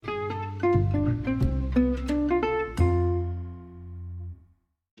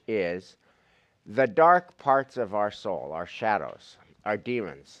is the dark parts of our soul, our shadows, our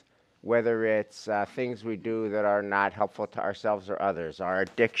demons, whether it's things we do that are not helpful to ourselves or others, our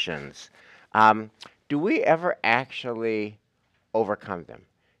addictions. Um, do we ever actually overcome them?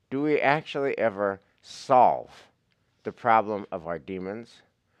 Do we actually ever solve the problem of our demons?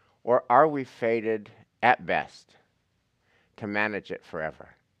 Or are we fated at best to manage it forever?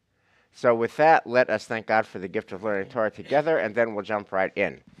 So, with that, let us thank God for the gift of learning Torah together, and then we'll jump right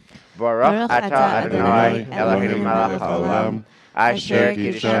in. Baruch Baruch atah atah Adonai Adonai Eloheinu Eloheinu melech melech haolam, haolam, asher אשר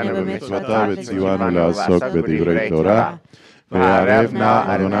קידשנו קידשנו במצוותיו במצוותיו וציוונו וציוונו לעסוק בדברי תורה. והערב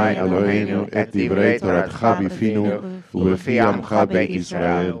נא אדוני אלוהינו את דברי תורתך בפינו ובפי עמך בית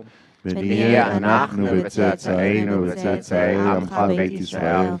ישראל. ונהיה אנחנו וצאצאינו וצאצאי עמך בית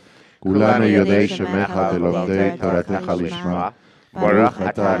ישראל, כולנו יודעי שמך ולומדי תורתך לשמה. ברוך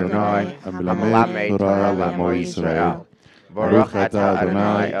אתה אדוני המלמד תורה לעמו ישראל. ברוך אתה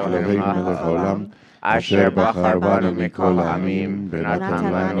אדוני אלוהינו מלך העולם, אשר בחר בנו מכל העמים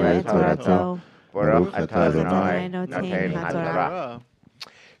ונתן לנו את תורתו. ברוך אתה אדוני נותן התורה.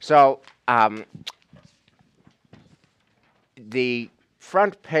 So, the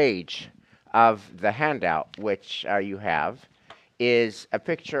front page of the handout, which you have, is a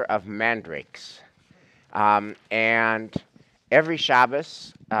picture of mandrakes. And every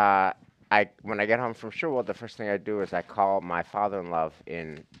Shabbos, when I get home from shul, the first thing I do is I call my father-in-law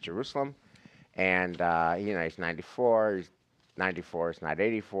in Jerusalem, and he's 94. He's 94. He's not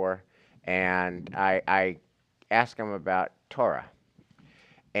 84, and I ask him about Torah.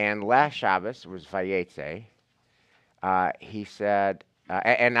 And last Shabbos was Vayetze. He said,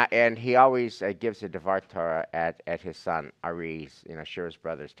 and he always gives a Devar Torah at his son Ari's, Shira's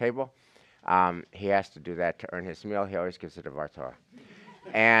brother's table. He has to do that to earn his meal. He always gives a Devar Torah.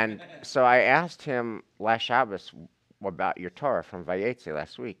 And so I asked him last Shabbos about your Torah from Vayetze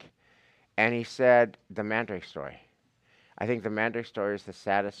last week. And he said, the Mandrake story. I think the Mandrake story is the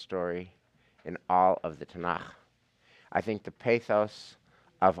saddest story in all of the Tanakh. I think the pathos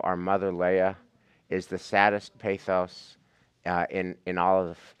of our mother Leah is the saddest pathos in all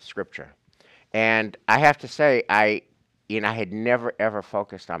of Scripture. And I have to say, I had never, ever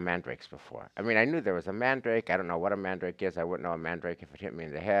focused on mandrakes before. I mean, I knew there was a mandrake. I don't know what a mandrake is. I wouldn't know a mandrake if it hit me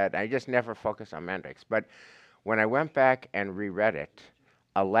in the head. I just never focused on mandrakes. But when I went back and reread it,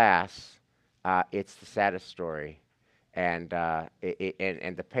 alas, it's the saddest story. And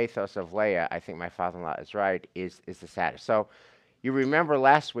the pathos of Leah, I think my father-in-law is right, is the saddest. So you remember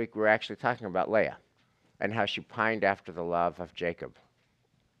last week we were actually talking about Leah and how she pined after the love of Jacob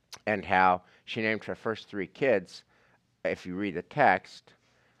and how she named her first three kids. If you read the text,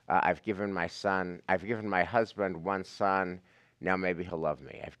 I've given my husband one son, now maybe he'll love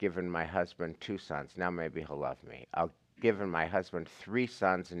me. I've given my husband two sons, now maybe he'll love me. I've given my husband three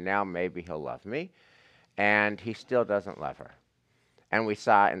sons, and now maybe he'll love me. And he still doesn't love her. And we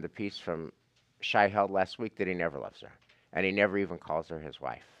saw in the piece from Shai held last week that he never loves her. And he never even calls her his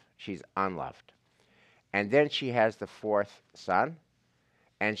wife. She's unloved. And then she has the fourth son,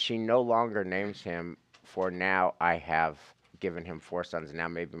 and she no longer names him for now I have given him four sons, and now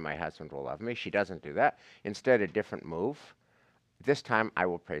maybe my husband will love me. She doesn't do that. Instead, a different move. This time, I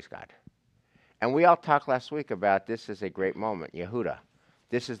will praise God. And we all talked last week about this is a great moment, Yehuda.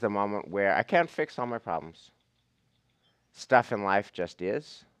 This is the moment where I can't fix all my problems. Stuff in life just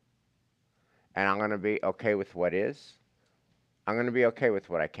is. And I'm going to be okay with what is. I'm going to be okay with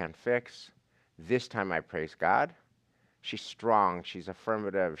what I can't fix. This time I praise God. She's strong. She's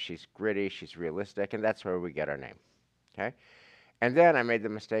affirmative. She's gritty. She's realistic. And that's where we get our name. Okay? And then I made the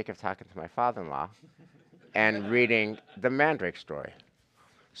mistake of talking to my father-in-law and reading the Mandrake story.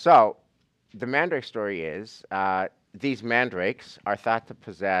 So the Mandrake story is these mandrakes are thought to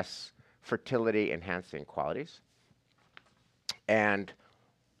possess fertility-enhancing qualities. And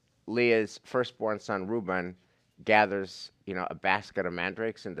Leah's firstborn son, Reuben, gathers, a basket of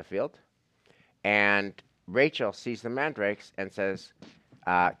mandrakes in the field. And Rachel sees the mandrakes and says,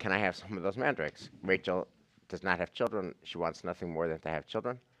 can I have some of those mandrakes? Rachel does not have children. She wants nothing more than to have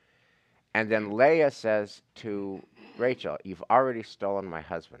children. And then Leah says to Rachel, you've already stolen my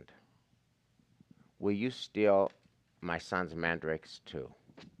husband. Will you steal my son's mandrakes too?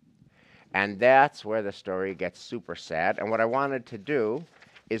 And that's where the story gets super sad. And what I wanted to do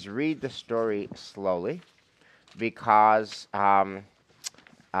is read the story slowly because the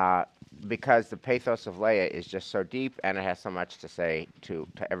pathos of Leah is just so deep and it has so much to say to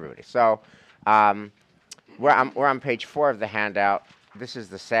everybody. So we're on page 4 of the handout. This is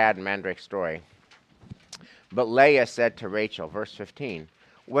the sad mandrake story. But Leah said to Rachel, verse 15,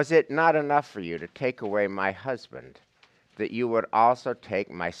 was it not enough for you to take away my husband, that you would also take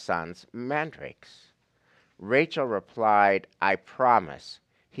my son's mandrakes. Rachel replied, I promise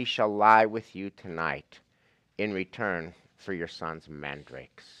he shall lie with you tonight in return for your son's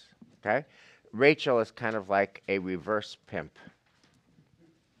mandrakes. Okay? Rachel is kind of like a reverse pimp.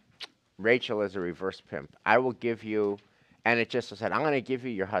 Rachel is a reverse pimp. I will give you, and it just said, I'm going to give you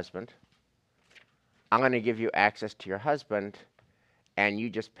your husband. I'm going to give you access to your husband, and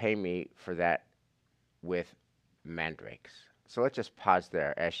you just pay me for that with mandrakes. So let's just pause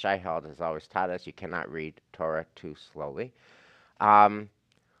there. As Shai Held has always taught us, you cannot read Torah too slowly.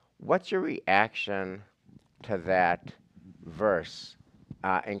 What's your reaction to that verse,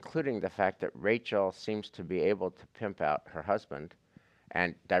 including the fact that Rachel seems to be able to pimp out her husband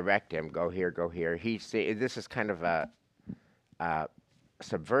and direct him, go here, go here. This is kind of a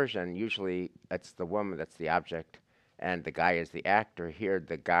subversion. Usually it's the woman that's the object and the guy is the actor. Here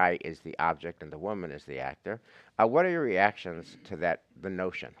the guy is the object and the woman is the actor. What are your reactions to that, the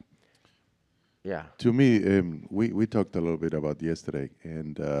notion? Yeah. To me, we talked a little bit about yesterday,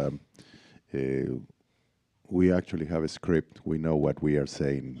 and we actually have a script. We know what we are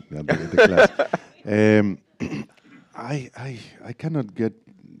saying in the class. I cannot get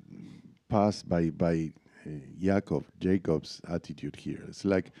past by Jacob's attitude here. It's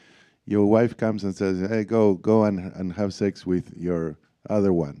like your wife comes and says, "Hey, go and have sex with your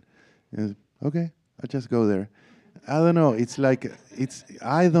other one." And, okay, I just go there. I don't know. It's like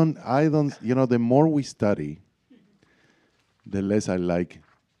I don't. You know, the more we study, the less I like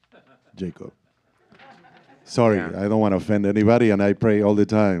Jacob. Sorry, Yeah. I don't want to offend anybody, and I pray all the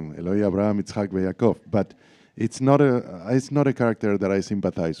time, Eloi Abraham, Yitzhak, Yaakov. But it's not a character that I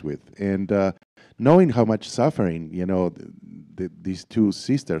sympathize with. And knowing how much suffering, you know, these two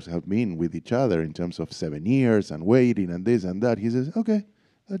sisters have been with each other in terms of 7 years and waiting and this and that, he says, "Okay,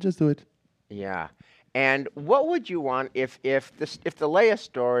 I'll just do it." Yeah. And what would you want if the Leah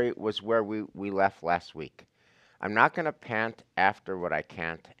story was where we left last week? I'm not going to pant after what I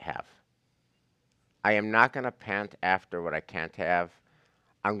can't have. I am not going to pant after what I can't have.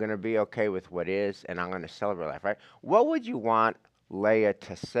 I'm going to be okay with what is, and I'm going to celebrate life, right? What would you want Leah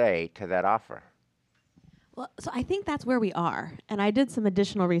to say to that offer? Well, so I think that's where we are. And I did some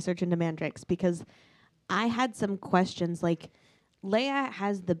additional research into mandrakes because I had some questions like Leah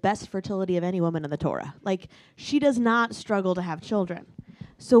has the best fertility of any woman in the Torah. Like, she does not struggle to have children.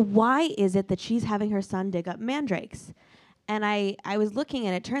 So why is it that she's having her son dig up mandrakes? And I was looking,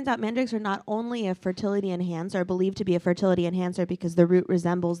 and it turns out mandrakes are not only a fertility enhancer, believed to be a fertility enhancer because the root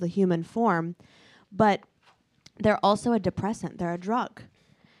resembles the human form, but they're also a depressant. They're a drug.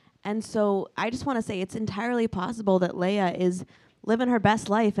 And so I just want to say it's entirely possible that Leah is living her best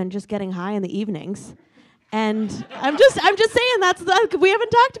life and just getting high in the evenings. And I'm just saying we haven't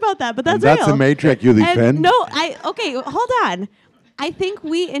talked about that, but that's That's real. a matriarch you defend. And no, okay, hold on. I think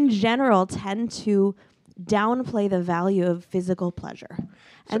we in general tend to downplay the value of physical pleasure.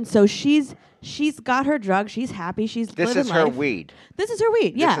 And so she's got her drug, she's happy, she's This living is her life. weed. This is her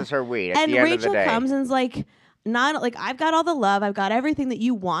weed, yeah. This is her weed at And the end Rachel of the day. comes and's like, not like I've got all the love, I've got everything that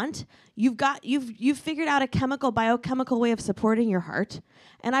you want. You've figured out a biochemical way of supporting your heart,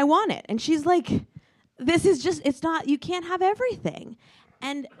 and I want it. And she's like, this is just, it's not, you can't have everything.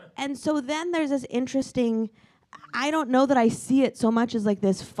 And so then there's this interesting, I don't know that I see it so much as like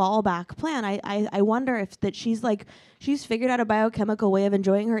this fallback plan. I wonder if that she's figured out a biochemical way of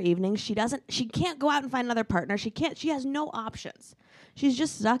enjoying her evenings. She can't go out and find another partner. She has no options. She's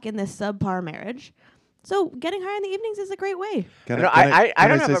just stuck in this subpar marriage. So getting high in the evenings is a great way. I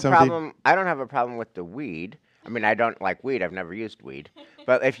don't have a problem. I don't have a problem with the weed. I mean, I don't like weed. I've never used weed.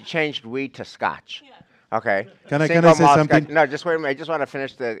 But if you changed weed to scotch, okay. Can I Single say malt something? Scotch. No, just wait a minute. I just want to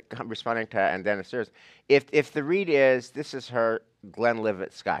finish responding to, and then it's serious. If the read is this is her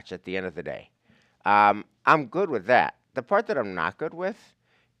Glenlivet Scotch at the end of the day, I'm good with that. The part that I'm not good with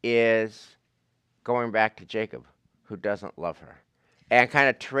is going back to Jacob, who doesn't love her, and kind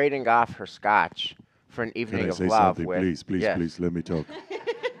of trading off her Scotch for an evening Can I of say love something? with. Please, let me talk.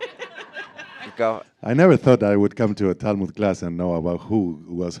 Go. I never thought I would come to a Talmud class and know about who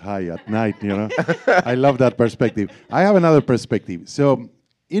was high at night, you know. I love that perspective. I have another perspective. So,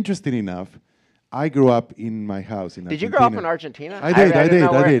 interesting enough, I grew up in my house in Argentina. Did you grow up in Argentina? I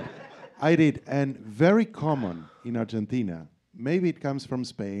did. And very common in Argentina, maybe it comes from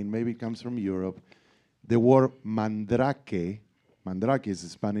Spain, maybe it comes from Europe, the word mandrake is a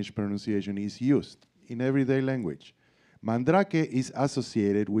Spanish pronunciation, is used in everyday language. Mandrake is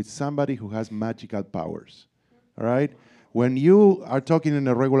associated with somebody who has magical powers, all right? When you are talking in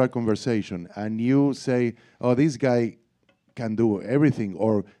a regular conversation and you say, oh, this guy can do everything,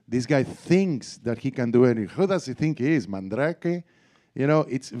 or this guy thinks that he can do anything. Who does he think he is? Mandrake? You know,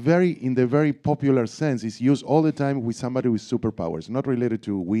 it's very, in the very popular sense, it's used all the time with somebody with superpowers, not related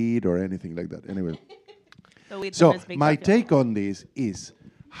to weed or anything like that. Anyway. So my take on this is,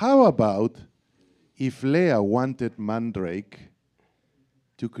 how about if Leah wanted Mandrake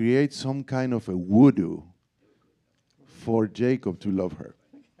to create some kind of a voodoo for Jacob to love her?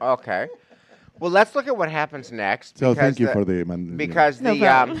 Okay. Well, let's look at what happens next. So thank you the- for the because No the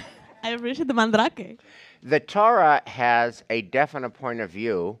problem. I appreciate the mandrake. the Torah has a definite point of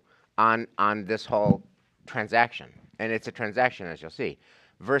view on this whole transaction, and it's a transaction, as you'll see.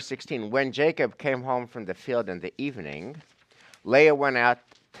 Verse 16: When Jacob came home from the field in the evening, Leah went out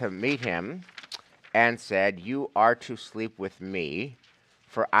to meet him and said, "You are to sleep with me,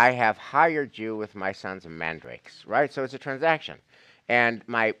 for I have hired you with my sons mandrakes." Right? So it's a transaction. And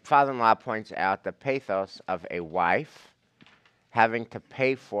my father-in-law points out the pathos of a wife having to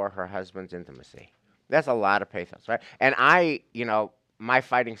pay for her husband's intimacy. That's a lot of pathos, right? And my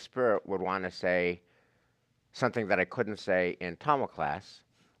fighting spirit would want to say something that I couldn't say in Talmud class,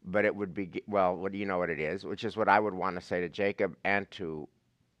 but it would be, well, what do you know what it is? Which is what I would want to say to Jacob and to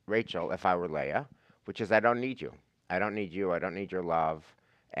Rachel if I were Leah, which is, I don't need you. I don't need you. I don't need your love.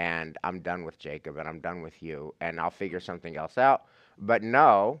 And I'm done with Jacob, and I'm done with you, and I'll figure something else out. But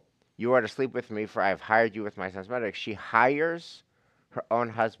no, you are to sleep with me, for I have hired you with my son's mother. She hires her own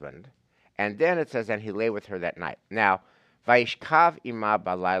husband, and then it says, and he lay with her that night. Now, Vaishkav ima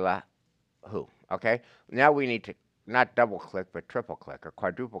balayla hu. Okay? Now we need to not double click, but triple click or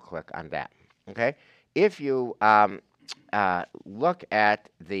quadruple click on that. Okay? If you look at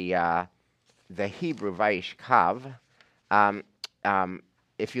the Hebrew Vaishkav,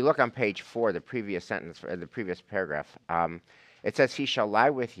 if you look on page 4, the previous sentence, or the previous paragraph, it says, "He shall lie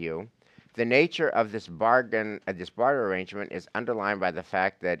with you." The nature of this barter arrangement is underlined by the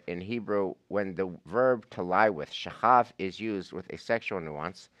fact that in Hebrew, when the verb to lie with, shachav, is used with a sexual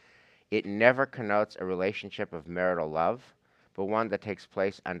nuance, it never connotes a relationship of marital love, but one that takes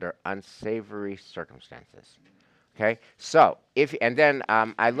place under unsavory circumstances. Okay, so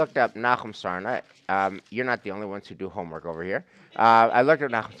I looked up Nahum Sarna. You're not the only ones who do homework over here. I looked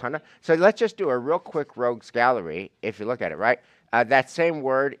at Nahum Sarna. So let's just do a real quick rogues gallery. If you look at it, right, that same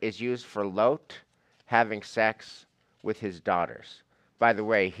word is used for Lot having sex with his daughters. By the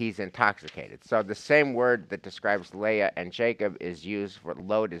way, he's intoxicated. So the same word that describes Leah and Jacob is used for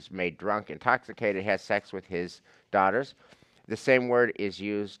Lot is made drunk, intoxicated, has sex with his daughters. The same word is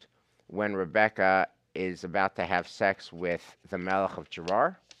used when Rebecca is about to have sex with the Melech of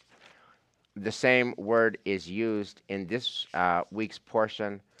Gerar. The same word is used in this week's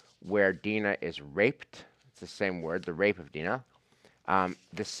portion where Dinah is raped. It's the same word, the rape of Dinah.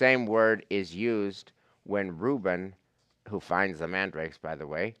 The same word is used when Reuben, who finds the mandrakes, by the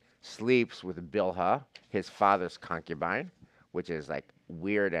way, sleeps with Bilhah, his father's concubine, which is like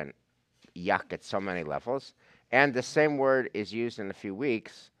weird and yuck at so many levels. And the same word is used in a few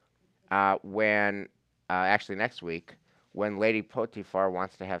weeks actually next week, when Lady Potiphar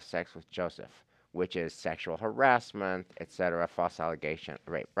wants to have sex with Joseph, which is sexual harassment, etc., false allegation,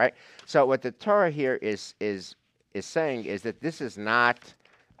 rape, right? So what the Torah here is saying is that this is not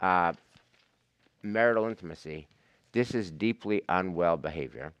marital intimacy. This is deeply unwell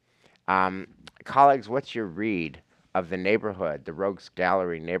behavior. Colleagues, what's your read of the neighborhood, the Rogues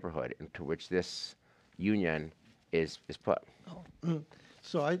Gallery neighborhood into which this union is put?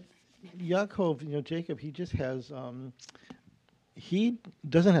 So Yaakov, Jacob, he just has, he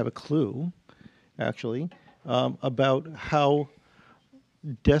doesn't have a clue, actually, about how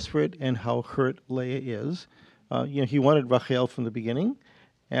desperate and how hurt Leah is. He wanted Rachel from the beginning,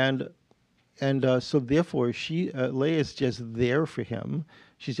 and so therefore Leah is just there for him.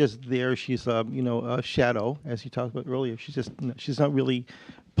 She's just there. She's a shadow, as you talked about earlier. She's not really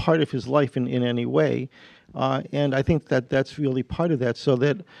part of his life in any way. And I think that's really part of that. So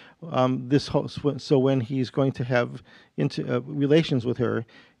that so when he's going to have relations with her,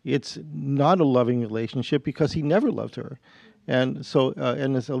 it's not a loving relationship because he never loved her. And so,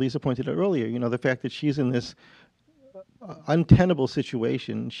 and as Elisa pointed out earlier, the fact that she's in this untenable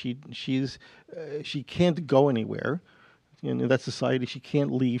situation, she can't go anywhere. In that society, she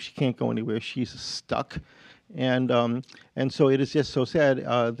can't leave. She can't go anywhere. She's stuck, and so it is just so sad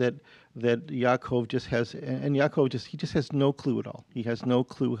that Yaakov just has no clue at all. He has no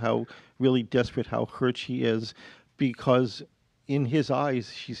clue how really desperate, how hurt she is, because in his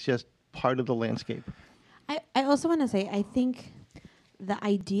eyes, she's just part of the landscape. I also want to say, I think the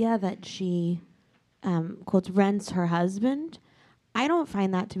idea that she, quotes, rents her husband, I don't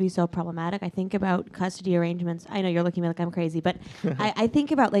find that to be so problematic. I think about custody arrangements. I know you're looking at me like I'm crazy, but I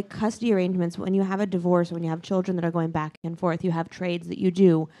think about like custody arrangements when you have a divorce, when you have children that are going back and forth, you have trades that you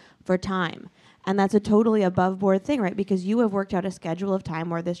do for time. And that's a totally above board thing, right? Because you have worked out a schedule of time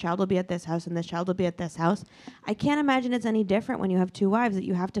where this child will be at this house and this child will be at this house. I can't imagine it's any different when you have two wives that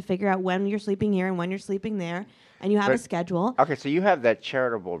you have to figure out when you're sleeping here and when you're sleeping there, and you have a But- schedule. Okay, so you have that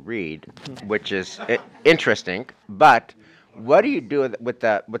charitable read, which is interesting, but what do you do with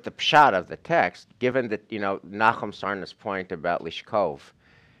the pshat of the text, given that Nachum Sarna's point about Lishkov,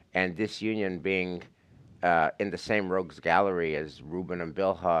 and this union being in the same rogues gallery as Reuben and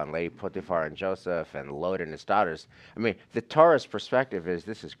Bilhah and Lady Potiphar and Joseph and Lot and his daughters? I mean, the Torah's perspective is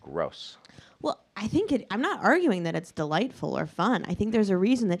this is gross. Well, I think I'm not arguing that it's delightful or fun. I think there's a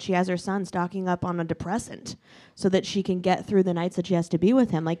reason that she has her son stocking up on a depressant so that she can get through the nights that she has to be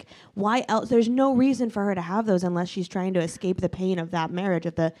with him. Like, why else? There's no reason for her to have those unless she's trying to escape the pain of that marriage,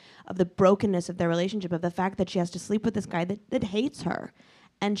 of the brokenness of their relationship, of the fact that she has to sleep with this guy that hates her.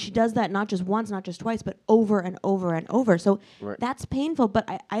 And she does that not just once, not just twice, but over and over and over. So Right. that's painful,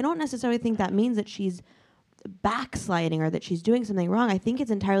 but I don't necessarily think that means that she's backsliding or that she's doing something wrong. I think it's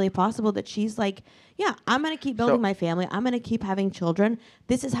entirely possible that she's like, yeah, I'm going to keep building So- my family. I'm going to keep having children.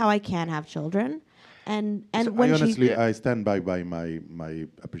 This is how I can have children. And So when I honestly, she I stand by my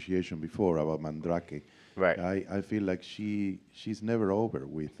appreciation before about Mandrake. Right. I feel like she's never over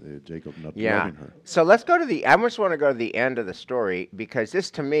with Jacob not Yeah. loving her. So let's go to I just want to go to the end of the story, because this,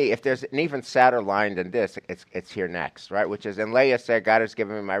 to me, if there's an even sadder line than this, it's here next, right? Which is, and Leah said, God has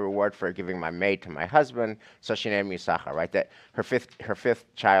given me my reward for giving my maid to my husband, so she named me Yisachar, right? That her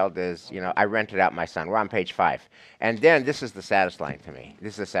fifth child is, I rented out my son. We're on page 5. And then this is the saddest line to me.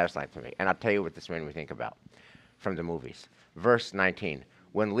 This is the saddest line to me. And I'll tell you what this made me think about from the movies. Verse 19.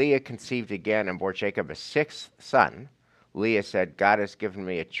 When Leah conceived again and bore Jacob a 6th son, Leah said, God has given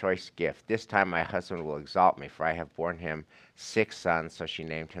me a choice gift. This time my husband will exalt me, for I have borne him 6 sons. So she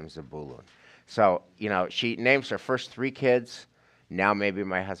named him Zebulun. So, she names her first 3 kids. Now maybe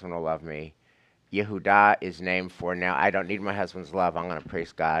my husband will love me. Yehudah is named for, now I don't need my husband's love. I'm going to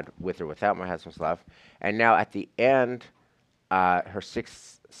praise God with or without my husband's love. And now at the end, her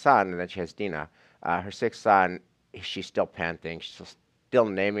 6th son, and then she has Dinah, her 6th son, she's still panting. She's still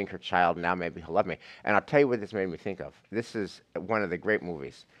naming her child, now maybe he'll love me. And I'll tell you what this made me think of. This is one of the great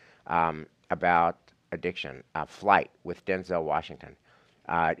movies about addiction, Flight with Denzel Washington.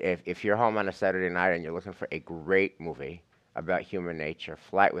 If you're home on a Saturday night and you're looking for a great movie about human nature,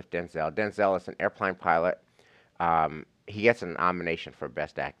 Flight with Denzel. Denzel is an airplane pilot. He gets a nomination for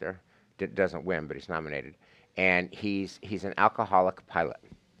Best Actor. Doesn't win, but he's nominated. And he's an alcoholic pilot.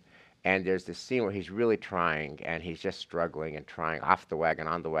 And there's this scene where he's really trying, and he's just struggling and trying, off the wagon,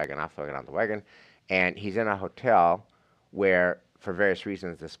 on the wagon, off the wagon, on the wagon. And he's in a hotel where, for various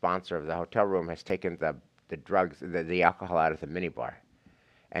reasons, the sponsor of the hotel room has taken the drugs, the alcohol out of the minibar.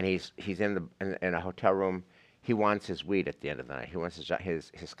 And he's in a hotel room. He wants his weed at the end of the night. He wants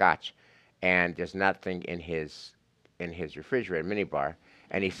his scotch. And there's nothing in his refrigerator, minibar.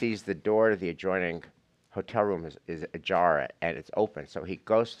 And he sees the door to the adjoining hotel room is ajar and it's open. So he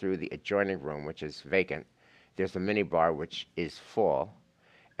goes through the adjoining room, which is vacant. There's a minibar which is full.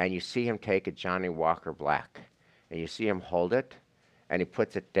 And you see him take a Johnny Walker Black. And you see him hold it. And he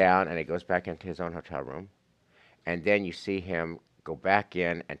puts it down and he goes back into his own hotel room. And then you see him go back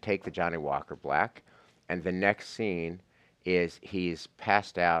in and take the Johnny Walker Black. And the next scene is he's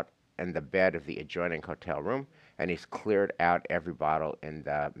passed out in the bed of the adjoining hotel room. And he's cleared out every bottle in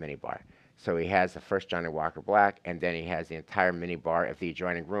the minibar. So he has the first Johnny Walker Black, and then he has the entire minibar of the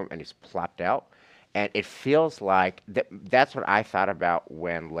adjoining room, and he's plopped out. And it feels like that's what I thought about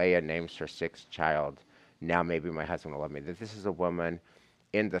when Leah names her 6th child, now maybe my husband will love me, that this is a woman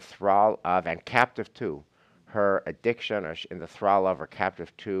in the thrall of, and captive to, her addiction, or in the thrall of, or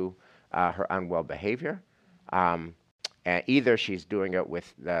captive to her unwell behavior. And either she's doing it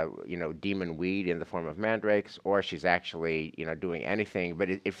with demon weed in the form of mandrakes, or she's actually doing anything. But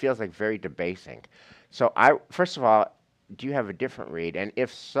it feels like very debasing. So first of all, do you have a different read? And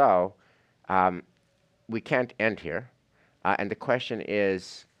if so, we can't end here. And the question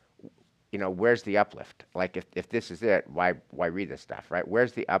is, where's the uplift? Like if this is it, why read this stuff, right?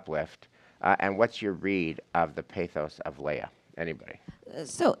 Where's the uplift? And what's your read of the pathos of Leah? Anybody?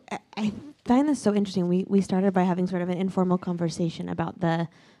 So I find this so interesting. We started by having sort of an informal conversation about the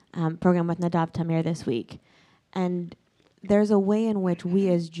program with Nadav Tamir this week. And there's a way in which we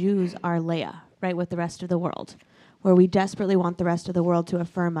as Jews are Leah, right, with the rest of the world. where we desperately want the rest of the world to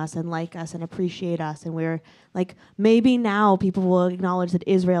affirm us and like us and appreciate us. And we're like, maybe now people will acknowledge that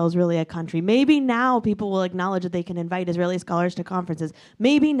Israel is really a country. Maybe now people will acknowledge that they can invite Israeli scholars to conferences.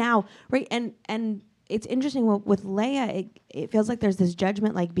 Maybe now, right? And it's interesting with Leah, it feels like there's this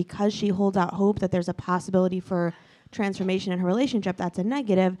judgment, like because she holds out hope that there's a possibility for transformation in her relationship, that's a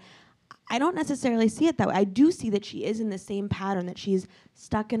negative. I don't necessarily see it that way. I do see that she is in the same pattern, that she's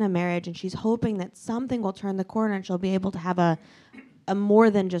stuck in a marriage and she's hoping that something will turn the corner and she'll be able to have a more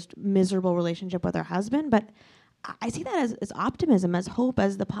than just miserable relationship with her husband. But I see that as optimism, as hope,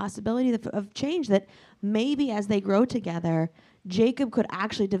 as the possibility of change, that maybe as they grow together, Jacob could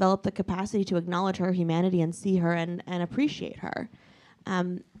actually develop the capacity to acknowledge her humanity and see her and appreciate her.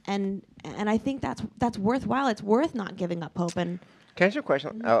 And I think that's worthwhile. It's worth not giving up hope. And Can I ask you a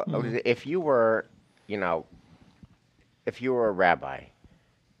question? If you were, if you were a rabbi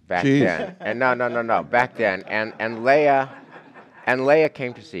back Jeez. then, and no, back then, and Leah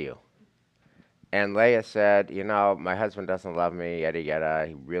came to see you, and Leah said, my husband doesn't love me, yada yada.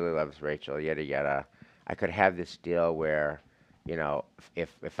 He really loves Rachel, yada yada. I could have this deal where,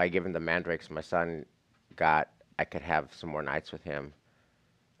 if I give him the mandrakes my son got, I could have some more nights with him.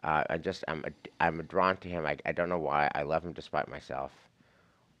 I'm drawn to him. I don't know why. I love him despite myself.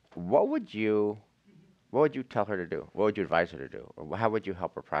 What would you tell her to do? What would you advise her to do? Or how would you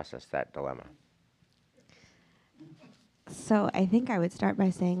help her process that dilemma? so I think I would start by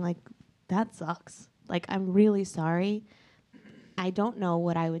saying, like, that sucks. Like, I'm really sorry. I don't know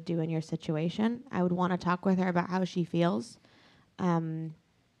what I would do in your situation. I would want to talk with her about how she feels.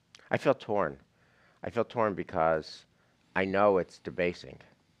 I feel torn. I feel torn because I know it's debasing.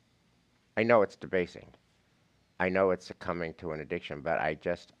 I know it's succumbing to an addiction, but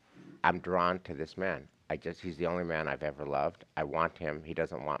I'm drawn to this man. He's the only man I've ever loved. I want him. He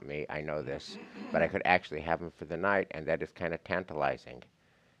doesn't want me. I know this, but I could actually have him for the night, and that is kind of tantalizing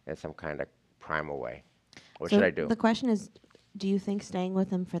in some kind of primal way. What should I do? The question is, do you think staying with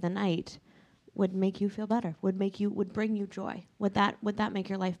him for the night would make you feel better? Would bring you joy? Would that make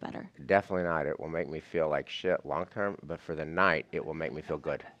your life better? Definitely not. It will make me feel like shit long term, but for the night, it will make me feel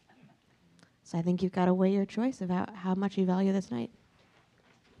good. So I think you've got to weigh your choice about how much you value this night.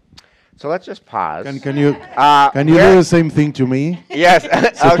 So let's just pause. Can you where- do the same thing to me? Yes.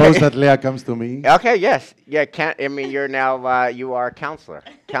 Suppose Okay. that Leah comes to me. Okay. Yes. Yeah. You're now. You are a counselor,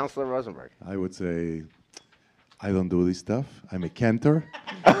 Counselor Rosenberg. I would say, I don't do this stuff. I'm a cantor.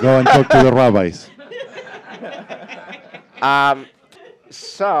 Go and talk to the rabbis.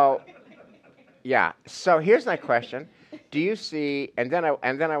 So, yeah. So here's my question: do you see? And then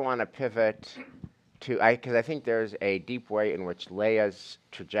I want to pivot to because I think there's a deep way in which Leah's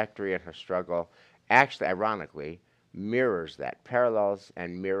trajectory and her struggle, actually, ironically, parallels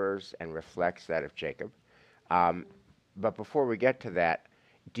and mirrors and reflects that of Jacob. But before we get to that,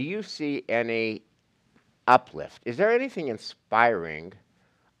 do you see any uplift? Is there anything inspiring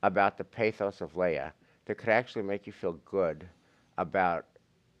about the pathos of Leah that could actually make you feel good about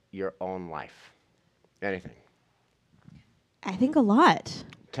your own life? Anything? I think a lot.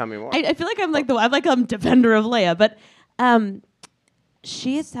 Tell me more. I feel like I'm like I'm defender of Leah, but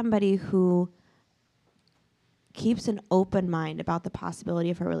she is somebody who keeps an open mind about the possibility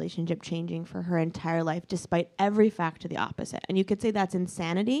of her relationship changing for her entire life, despite every fact to the opposite. And you could say that's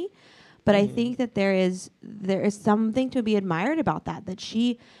insanity, but I think that there is something to be admired about that. That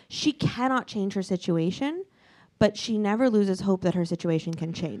she cannot change her situation, but she never loses hope that her situation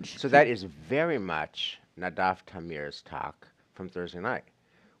can change. So that is very much Nadav Tamir's talk from Thursday night,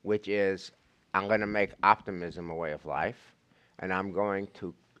 which is, I'm going to make optimism a way of life, and I'm going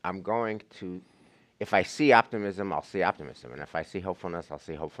to, if I see optimism, I'll see optimism, and if I see hopefulness, I'll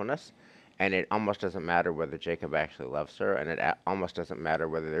see hopefulness, and it almost doesn't matter whether Jacob actually loves her, and it almost doesn't matter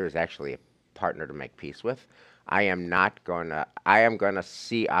whether there is actually a partner to make peace with. I am going to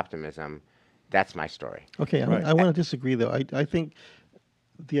see optimism. That's my story. Okay, Right. I want to disagree though. I think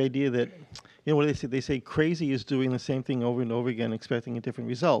the idea that, what do they say? They say crazy is doing the same thing over and over again, expecting a different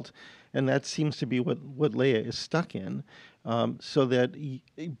result, and that seems to be what Leah is stuck in. So that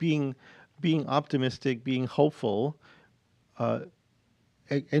being optimistic, being hopeful,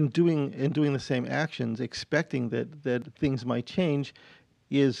 and doing the same actions, expecting that things might change,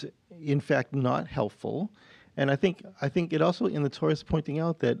 is in fact not helpful. And I think it also in the Torah is pointing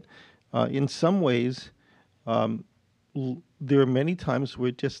out that in some ways. There are many times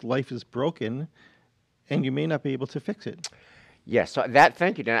where just life is broken, and you may not be able to fix it. Yes, so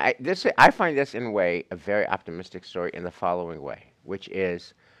thank you, Dan. I find this, in a way, a very optimistic story in the following way, which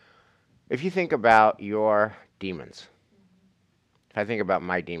is, if you think about your demons, if I think about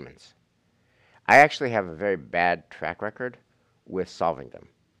my demons, I actually have a very bad track record with solving them,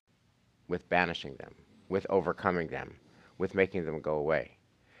 with banishing them, with overcoming them, with making them go away.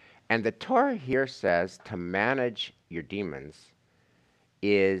 And the Torah here says to manage your demons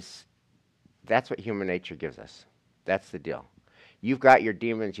is that's what human nature gives us. That's the deal. You've got your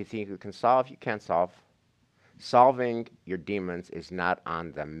demons you think you can solve, you can't solve. Solving your demons is not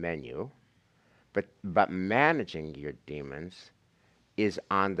on the menu, but managing your demons is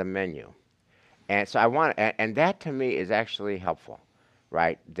on the menu. And so and that to me is actually helpful,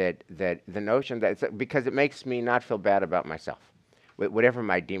 right? That the notion that, because it makes me not feel bad about myself. Whatever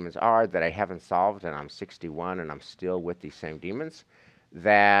my demons are that I haven't solved, and I'm 61 and I'm still with these same demons,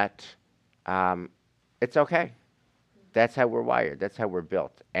 that it's okay. That's how we're wired. That's how we're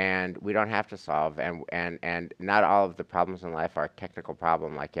built, and we don't have to solve. And not all of the problems in life are a technical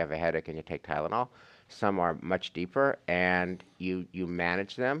problem, like you have a headache and you take Tylenol. Some are much deeper, and you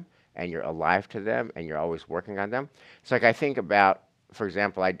manage them, and you're alive to them, and you're always working on them. So, like I think about, for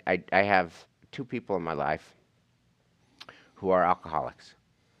example, I have two people in my life who are alcoholics,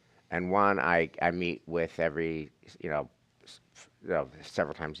 and one I meet with every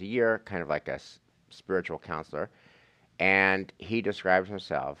several times a year, kind of like a spiritual counselor. And he describes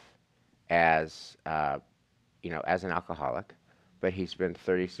himself as, as an alcoholic, but he's been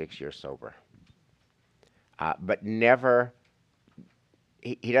 36 years sober. But never,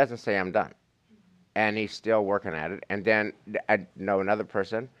 he doesn't say I'm done, and he's still working at it. And then I know another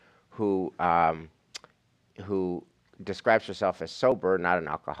person who describes herself as sober, not an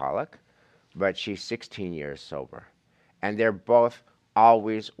alcoholic, but she's 16 years sober, and they're both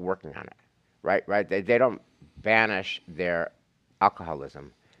always working on it, right? Right? They don't banish their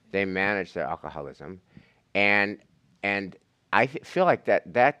alcoholism; they manage their alcoholism, and I feel like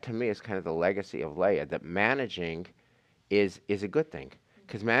that to me is kind of the legacy of Leah. That managing is a good thing,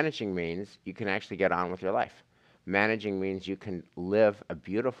 because managing means you can actually get on with your life. Managing means you can live a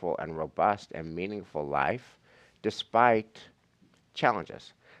beautiful and robust and meaningful life despite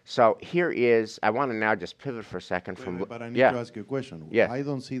challenges. So I want to now just pivot for a second from. But I need Yeah. to ask you a question. Yes. I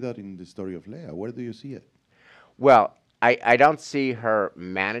don't see that in the story of Leah. Where do you see it? Well, I don't see her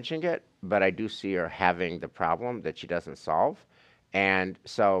managing it, but I do see her having the problem that she doesn't solve. And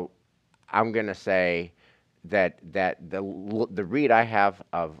so I'm going to say that the read I have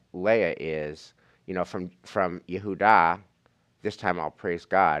of Leah is, from Yehudah, this time I'll praise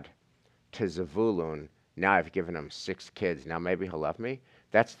God, to Zavulun, now I've given him 6 kids, now maybe he'll love me.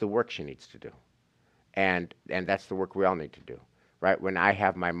 That's the work she needs to do. And that's the work we all need to do, right? When I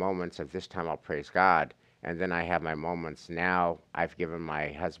have my moments of this time I'll praise God, and then I have my moments, now I've given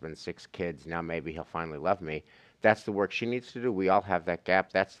my husband 6 kids, now maybe he'll finally love me. That's the work she needs to do. We all have that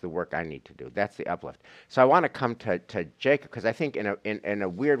gap. That's the work I need to do. That's the uplift. So I want to come to Jacob, because I think in a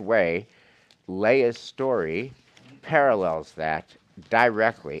weird way, Leah's story parallels that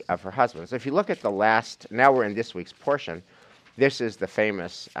directly of her husband. So if you look at now we're in this week's portion. This is the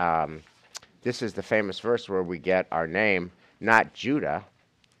famous verse where we get our name, not Judah,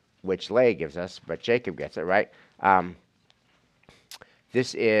 which Leah gives us, but Jacob gets it, right?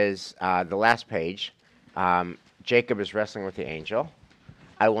 This is the last page. Jacob is wrestling with the angel.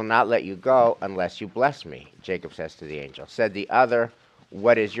 I will not let you go unless you bless me, Jacob says to the angel. Said the other,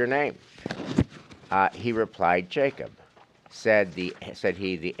 what is your name? He replied, Jacob. Said he,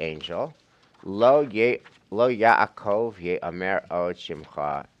 the angel, Lo Yaakov ye Amer od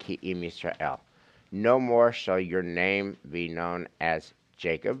Shimcha ki im Yisrael. No more shall your name be known as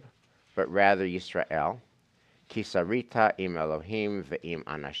Jacob, but rather Yisrael. Ki sarita im Elohim ve'im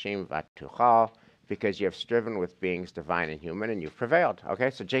anashim vatuchal, because you have striven with beings divine and human, and you've prevailed.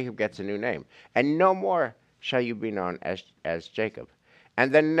 Okay, so Jacob gets a new name. And no more shall you be known as Jacob.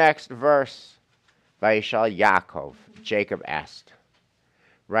 And the next verse, Vayishal Yaakov, Jacob asked.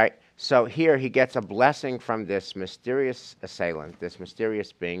 Right? So here he gets a blessing from this mysterious assailant, this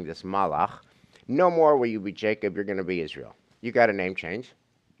mysterious being, this malach. No more will you be Jacob, you're going to be Israel. You got a name change.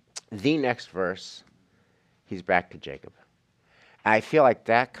 The next verse, he's back to Jacob. I feel like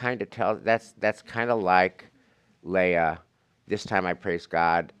that kind of that's kind of like Leah. This time I praise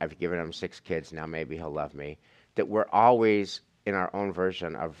God. I've given him 6 kids. Now maybe he'll love me. That we're always in our own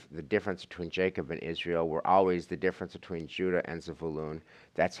version of the difference between Jacob and Israel. We're always the difference between Judah and Zevulun.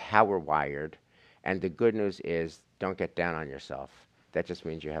 That's how we're wired. And the good news is, don't get down on yourself. That just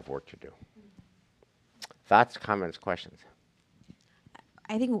means you have work to do. Thoughts, comments, questions?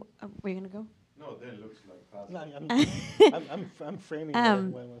 I think, were you going to go? No, that looks like No, I'm framing what I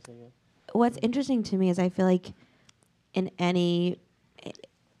want to say. Yeah. What's interesting to me is I feel like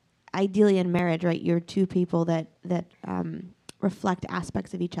ideally in marriage, right, you're two people that reflect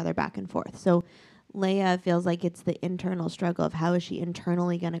aspects of each other back and forth. So Leia feels like it's the internal struggle of how is she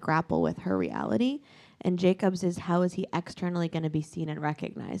internally going to grapple with her reality, and Jacob's is how is he externally going to be seen and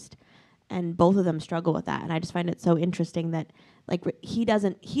recognized. And both of them struggle with that, and I just find it so interesting that like he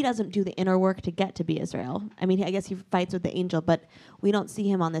doesn't do the inner work to get to be Israel. I mean, I guess he fights with the angel, but we don't see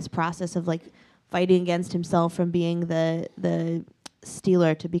him on this process of like fighting against himself from being the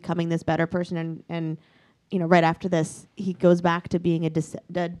stealer to becoming this better person, and you know, right after this he goes back to being a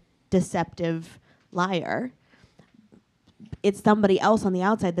deceptive liar. It's somebody else on the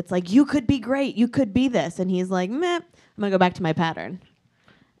outside that's like, you could be great, you could be this, and he's like, meh, I'm gonna go back to my pattern.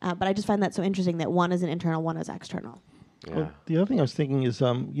 But I just find that so interesting that one is an internal, one is external. Yeah. Well, the other thing I was thinking is,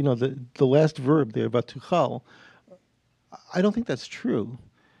 you know, the last verb there about tuchal, I don't think that's true.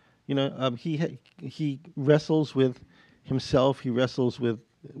 You know, he wrestles with himself, he wrestles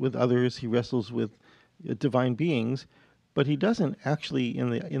with others, he wrestles with divine beings, but he doesn't actually in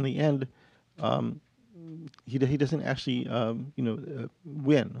the end. He doesn't actually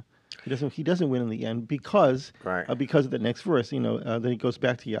win. He doesn't win in the end because Right. Because of the next verse. You know, then he goes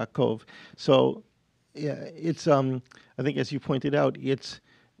back to Yaakov. So yeah, it's I think as you pointed out, it's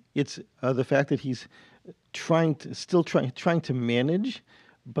the fact that he's trying to manage,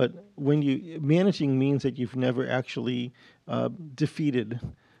 but when managing means that you've never actually defeated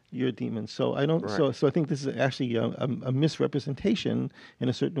your demons. So I don't. Right. So I think this is actually a misrepresentation in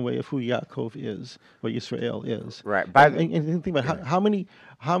a certain way of who Yaakov is, what Yisrael is. Right. And think about how many.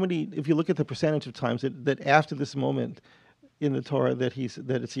 If you look at the percentage of times that after this moment in the Torah that it's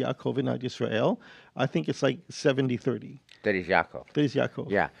Yaakov and not Yisrael, I think it's like 70-30. That is Yaakov. That is Yaakov.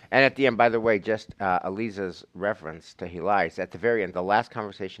 Yeah, and at the end, by the way, just Eliza's reference to Heli is at the very end. The last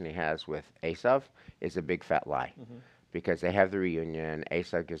conversation he has with Esav is a big fat lie, because they have the reunion.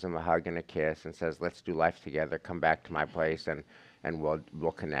 Esav gives him a hug and a kiss and says, "Let's do life together. Come back to my place and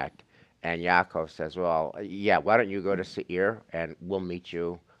we'll connect." And Yaakov says, "Well, yeah, why don't you go to Seir and we'll meet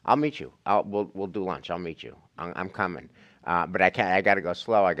you. I'll meet you. We'll do lunch. I'll meet you. I'm coming, but I can't. I got to go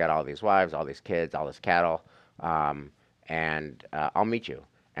slow. I got all these wives, all these kids, all this cattle." And I'll meet you.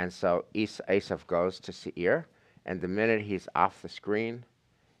 And so Esav goes to Seir, and the minute he's off the screen,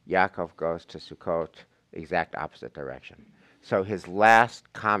 Yaakov goes to Sukkot, the exact opposite direction. So his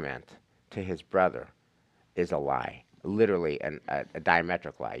last comment to his brother is a lie, literally a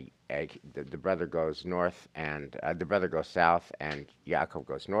diametric lie. The brother goes north, and the brother goes south, and Yaakov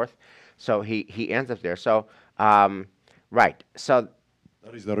goes north. So he ends up there. So, right. So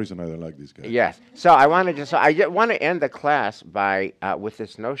That is the reason I don't like this guy. yes. So I want to end the class by with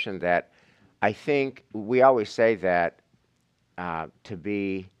this notion that I think we always say that to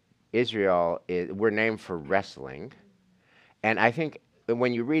be Israel we're named for wrestling, and I think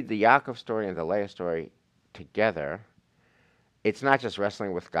when you read the Yaakov story and the Leah story together, it's not just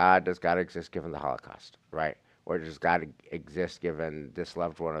wrestling with God. Does God exist given the Holocaust, right? Or does God exist given this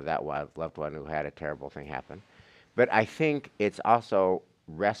loved one or that loved one who had a terrible thing happen? But I think it's also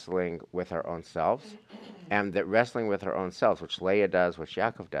wrestling with our own selves, and that wrestling with our own selves, which Leah does, which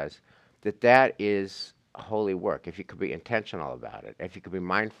Yaakov does, that is holy work. If you could be intentional about it, if you could be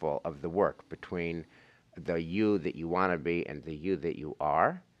mindful of the work between the you that you want to be and the you that you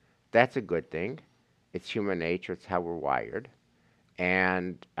are, that's a good thing. It's human nature. It's how we're wired.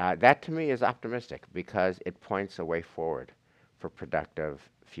 And that to me is optimistic because it points a way forward for productive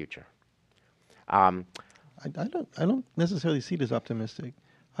future. I don't necessarily see it as optimistic.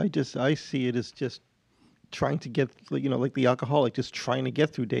 I see it as just trying to get, you know, like the alcoholic, just trying to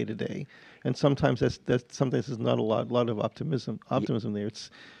get through day to day. And sometimes sometimes there's not a lot of optimism there.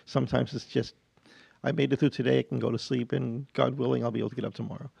 Sometimes it's just, I made it through today. I can go to sleep, and God willing, I'll be able to get up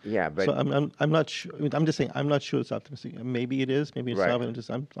tomorrow. Yeah, but So I'm not sure. I mean, I'm just saying I'm not sure it's optimistic. Maybe it is. Maybe it's Right.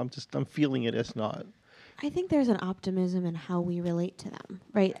 not. I'm feeling it as not. I think there's an optimism in how we relate to them,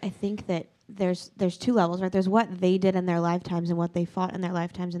 right? I think that there's two levels, right? There's what they did in their lifetimes and what they fought in their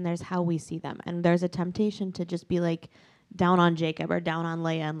lifetimes, and there's how we see them. And there's a temptation to just be like down on Jacob or down on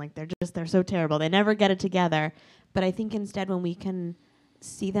Leah, and like they're so terrible. They never get it together. But I think instead when we can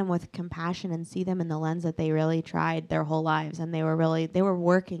see them with compassion and see them in the lens that they really tried their whole lives and they were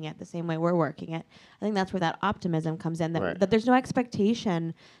working it the same way we're working it. I think that's where that optimism comes in, that, Right. that there's no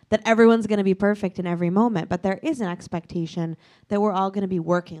expectation that everyone's going to be perfect in every moment, but there is an expectation that we're all going to be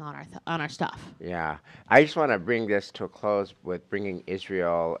working on our stuff. yeah, I just want to bring this to a close with bringing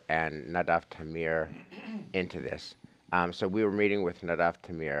Israel and Nadav Tamir into this. So we were meeting with Nadav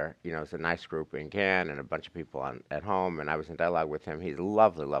Tamir. You know, it's a nice group in Cannes and a bunch of people at home, and I was in dialogue with him. He's a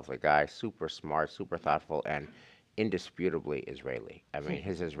lovely, lovely guy, super smart, super thoughtful, and indisputably Israeli. I mean,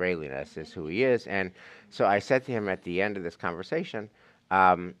 his Israeliness is who he is. And so I said to him at the end of this conversation,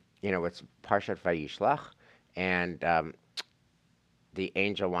 it's Parshat Vayishlach, and the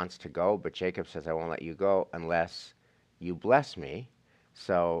angel wants to go, but Jacob says, I won't let you go unless you bless me.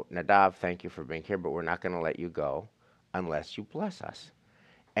 So, Nadav, thank you for being here, but we're not going to let you go unless you bless us.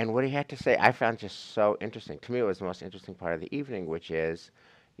 And what he had to say, I found just so interesting. To me, it was the most interesting part of the evening, which is,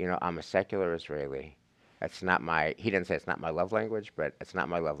 I'm a secular Israeli. He didn't say it's not my love language, but it's not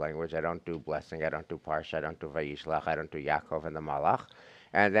my love language. I don't do blessing. I don't do Parsha. I don't do Vayishlach. I don't do Yaakov and the Malach.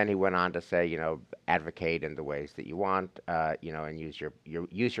 And then he went on to say, advocate in the ways that you want, and use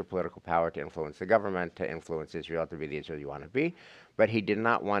your political power to influence the government, to influence Israel to be the Israel you want to be. But he did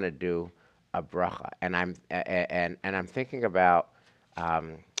not want to do a bracha. And I'm thinking about,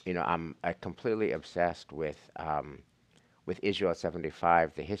 I'm completely obsessed with Israel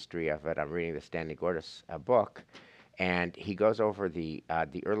 75, the history of it. I'm reading the Stanley Gordis book, and he goes over the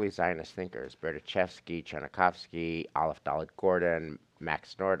early Zionist thinkers: Berdichevsky, Chernikovsky, Aleph Dalet Gordon,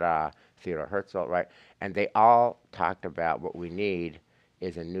 Max Nordau, Theodor Herzl, right? And they all talked about what we need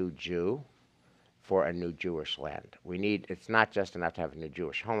is a new Jew for a new Jewish land. It's not just enough to have a new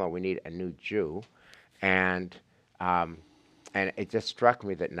Jewish homeland, we need a new Jew. And it just struck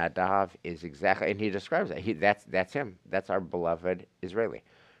me that Nadav is exactly, and he describes it. That's him. That's our beloved Israeli,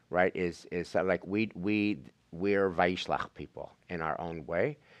 right? Is like we're Vayishlach people in our own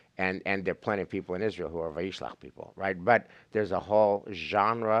way, and there are plenty of people in Israel who are Vayishlach people, right? But there's a whole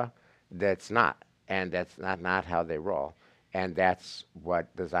genre that's not, and that's not how they roll, and that's what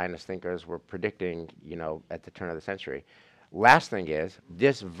the Zionist thinkers were predicting, at the turn of the century. Last thing is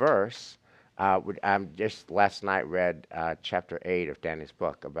this verse. Just last night read chapter 8 of Danny's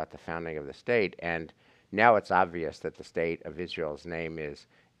book about the founding of the state, and now it's obvious that the state of Israel's name is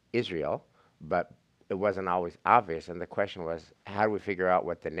Israel, but it wasn't always obvious, and the question was, how do we figure out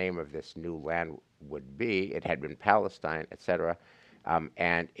what the name of this new land would be? It had been Palestine, etc.,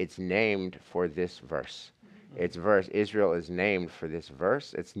 and it's named for this verse. Israel is named for this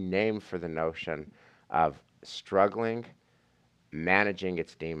verse. It's named for the notion of struggling, managing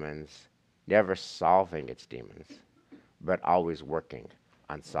its demons, never solving its demons, but always working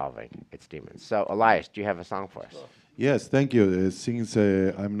on solving its demons. So, Elias, do you have a song for us? Yes, thank you. Since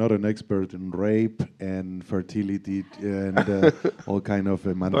I'm not an expert in rape and fertility and all kind of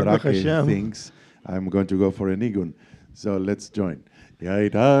mandrake things, I'm going to go for a nigun. So let's join.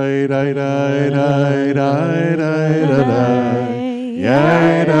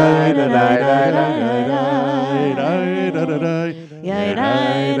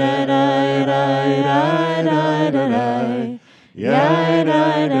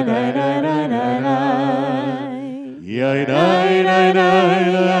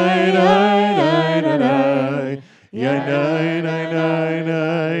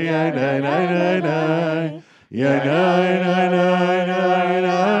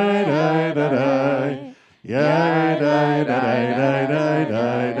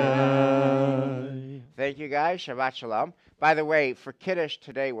 Thank you, guys. Shabbat Shalom. By the way, for Kiddush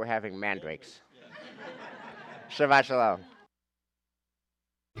today, we're having mandrakes. Shabbat Shalom.